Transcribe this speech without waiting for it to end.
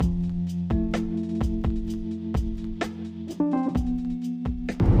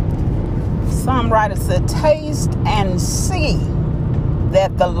songwriter said, taste and see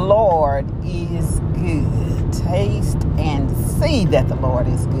that the Lord is good. Taste and see that the Lord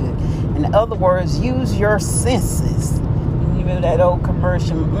is good. In other words, use your senses. You remember that old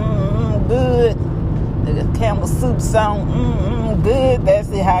commercial, good. The Campbell Soup song, good. That's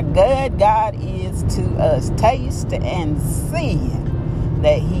it, how good God is to us. Taste and see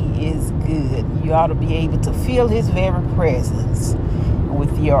that He is good. You ought to be able to feel His very presence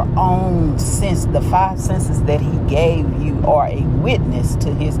with your own sense. The five senses that He gave you are a witness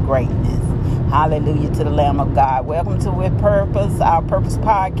to His greatness. Hallelujah to the Lamb of God. Welcome to With Purpose, our Purpose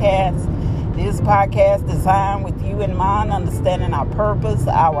podcast. This podcast designed with you in mind, understanding our purpose,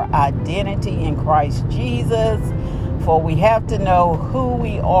 our identity in Christ Jesus. For we have to know who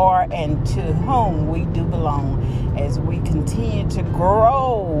we are and to whom we do belong as we continue to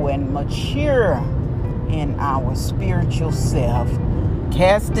grow and mature in our spiritual self,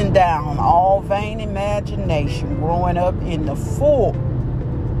 casting down all vain imagination, growing up in the full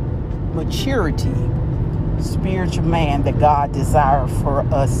maturity, spiritual man that God desires for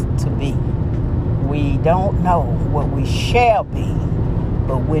us to be. We don't know what we shall be,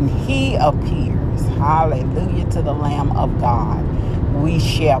 but when He appears, hallelujah to the Lamb of God, we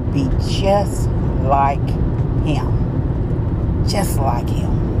shall be just like Him. Just like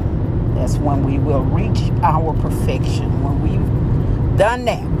Him. That's when we will reach our perfection. When we've done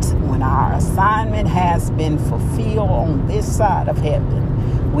that, when our assignment has been fulfilled on this side of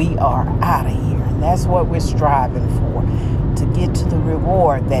heaven, we are out of here. And that's what we're striving for, to get to the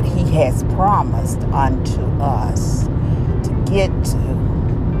reward that He has promised unto us. To get to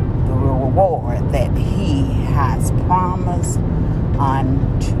the reward that He has promised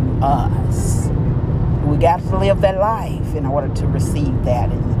unto us. We got to live that life in order to receive that.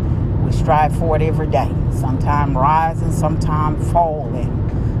 And we strive for it every day. Sometime rising, sometime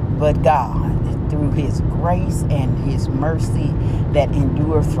falling. But God, through His grace and His mercy that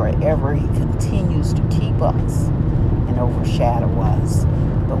endure forever, He continues to keep us and overshadow us.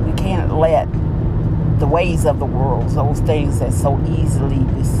 But we can't let the ways of the world, those things that so easily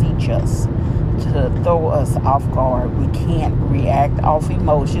beseech us, to throw us off guard. We can't react off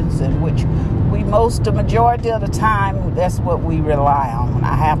emotions, in which the majority of the time, that's what we rely on.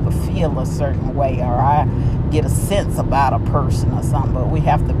 I have to feel a certain way, or I get a sense about a person or something. But we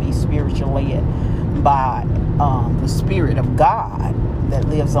have to be spiritually led by the Spirit of God that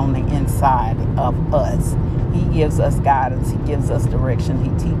lives on the inside of us. He gives us guidance. He gives us direction. He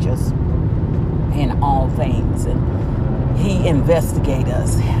teaches us in all things. And He investigates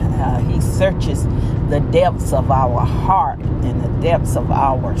us. He searches the depths of our heart and the depths of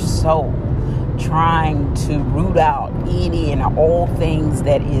our soul, trying to root out any and all things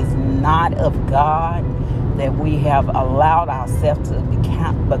that is not of God, that we have allowed ourselves to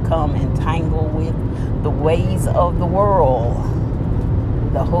become entangled with the ways of the world.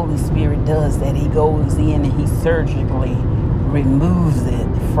 The Holy Spirit does that. He goes in and He surgically removes it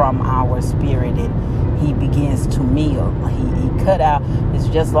from our spirit, and He begins to meal. He cut out. It's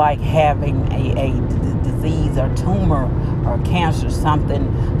just like having a disease or tumor or cancer, something.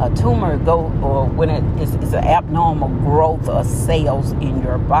 A tumor or when it's an abnormal growth of cells in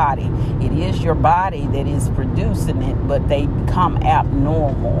your body. It is your body that is producing it, but they become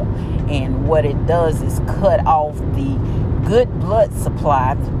abnormal. And what it does is cut off the good blood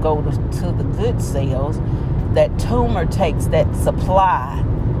supply to go to the good cells. That tumor takes that supply,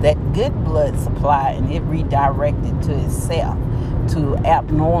 that good blood supply, and it redirects it to itself, to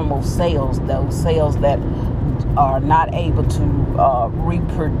abnormal cells, those cells that are not able to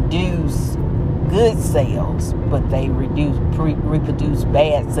reproduce good cells, but they reproduce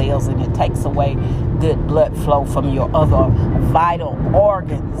bad cells, and it takes away good blood flow from your other vital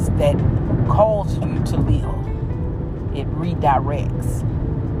organs that cause you to live. It redirects.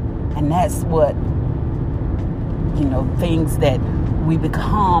 And that's what, things that we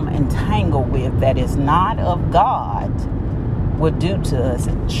become entangled with that is not of God will do to us.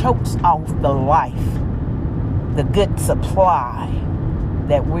 It chokes off the life, the good supply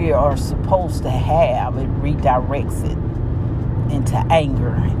that we are supposed to have. It redirects it into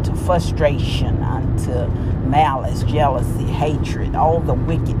anger, into frustration, into malice, jealousy, hatred, all the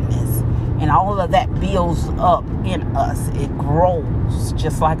wickedness. And all of that builds up in us. It grows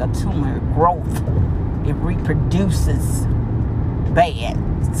just like a tumor. Growth. It reproduces bad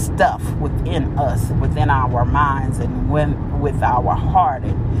stuff within us, within our minds, and with our heart.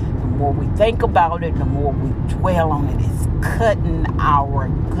 And the more we think about it, the more we dwell on it. It's cutting our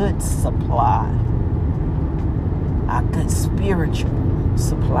good supply, our good spiritual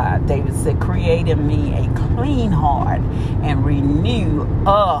supplied. David said, create in me a clean heart and renew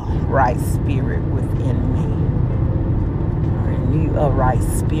a right spirit within me. Renew a right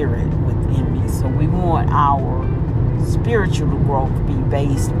spirit within me. So we want our spiritual growth to be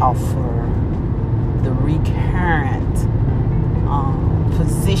based off of the recurrent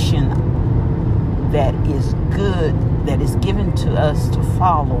position that is good, that is given to us to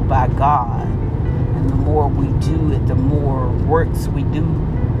follow by God. And the more we do it, the more works we do,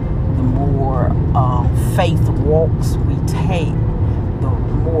 the more faith walks we take, the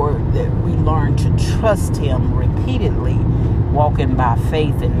more that we learn to trust Him repeatedly, walking by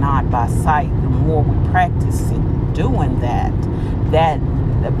faith and not by sight. The more we practice doing that,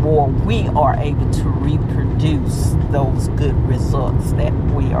 the more we are able to reproduce those good results that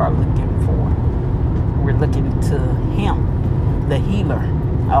we are looking for. We're looking to Him, the healer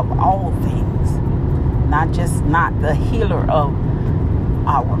of all things. Not the healer of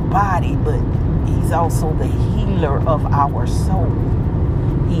our body, but He's also the healer of our soul.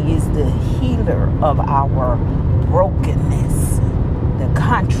 He is the healer of our brokenness, the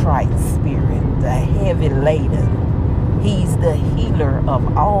contrite spirit, the heavy laden. He's the healer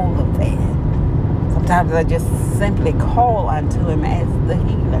of all of that. Sometimes I just simply call unto Him as the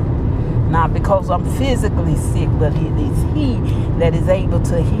healer. Not because I'm physically sick, but it is He that is able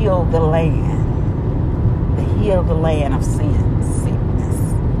to heal the land. Heal the land of sin, sickness.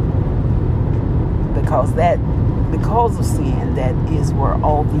 Because of sin, that is where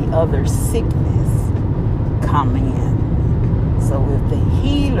all the other sickness come in. So if the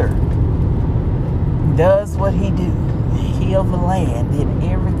healer does what He do, heal the land, then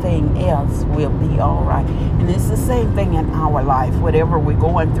everything else will be all right. And it's the same thing in our life. Whatever we're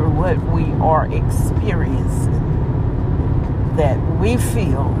going through, what we are experiencing, that we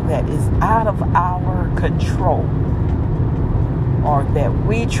feel that is out of our control, or that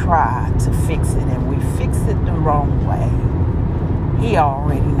we try to fix it and we fix it the wrong way, He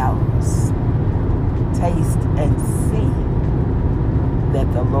already knows. Taste and see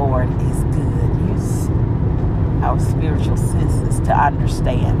that the Lord is good. Use our spiritual senses to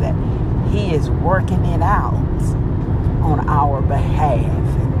understand that He is working it out on our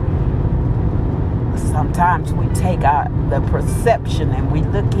behalf. Sometimes we take the perception and we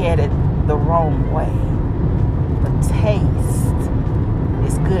look at it the wrong way. But taste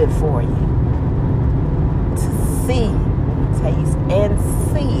is good for you. To see, taste and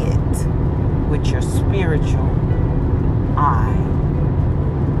see it with your spiritual eye.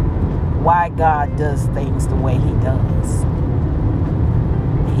 Why God does things the way He does.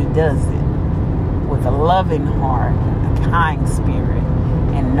 He does it with a loving heart, a kind spirit,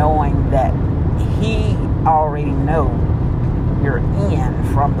 and knowing that He already knows you're in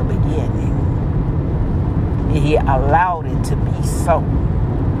from the beginning. He allowed it to be so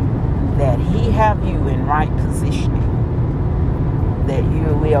that He have you in right positioning, that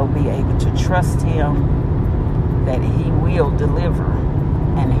you will be able to trust Him, that He will deliver,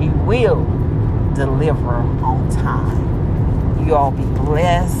 and He will deliver on time. You all be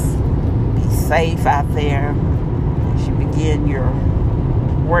blessed, be safe out there as you begin your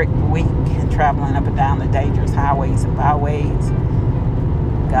work week and traveling up and down the dangerous highways and byways.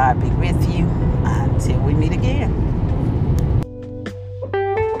 God be with you until we meet again.